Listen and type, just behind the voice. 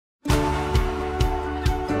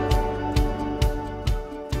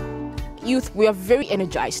Youth, we are very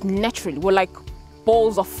energized naturally. We're like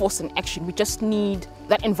balls of force and action. We just need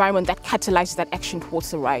that environment that catalyzes that action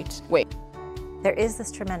towards the right way. There is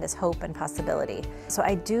this tremendous hope and possibility. So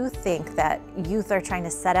I do think that youth are trying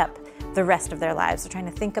to set up the rest of their lives. They're trying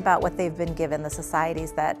to think about what they've been given, the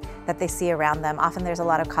societies that they see around them. Often there's a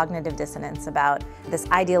lot of cognitive dissonance about this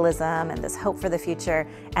idealism and this hope for the future,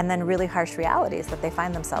 and then really harsh realities that they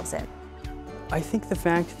find themselves in. I think the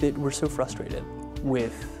fact that we're so frustrated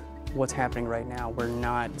with what's happening right now, we're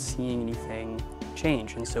not seeing anything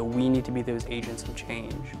change, and so we need to be those agents of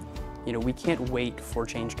change. You know, we can't wait for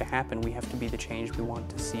change to happen. We have to be the change we want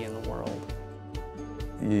to see in the world.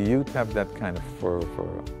 Youth have that kind of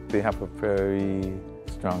fervor. They have a very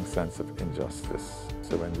strong sense of injustice.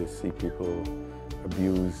 So when they see people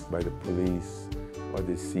abused by the police, or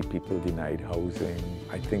they see people denied housing,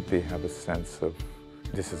 I think they have a sense of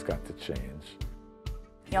this has got to change.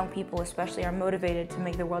 Young people especially are motivated to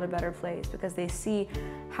make the world a better place because they see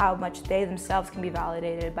how much they themselves can be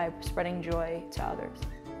validated by spreading joy to others.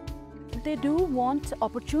 They do want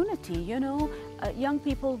opportunity, you know. Young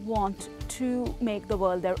people want to make the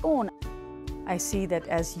world their own. I see that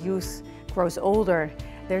as youth grows older,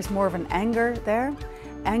 there's more of an anger there.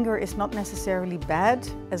 Anger is not necessarily bad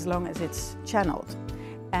as long as it's channeled.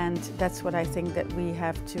 And that's what I think that we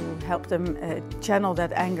have to help them channel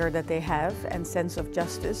that anger that they have and sense of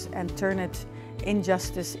justice and turn it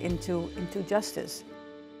injustice into justice.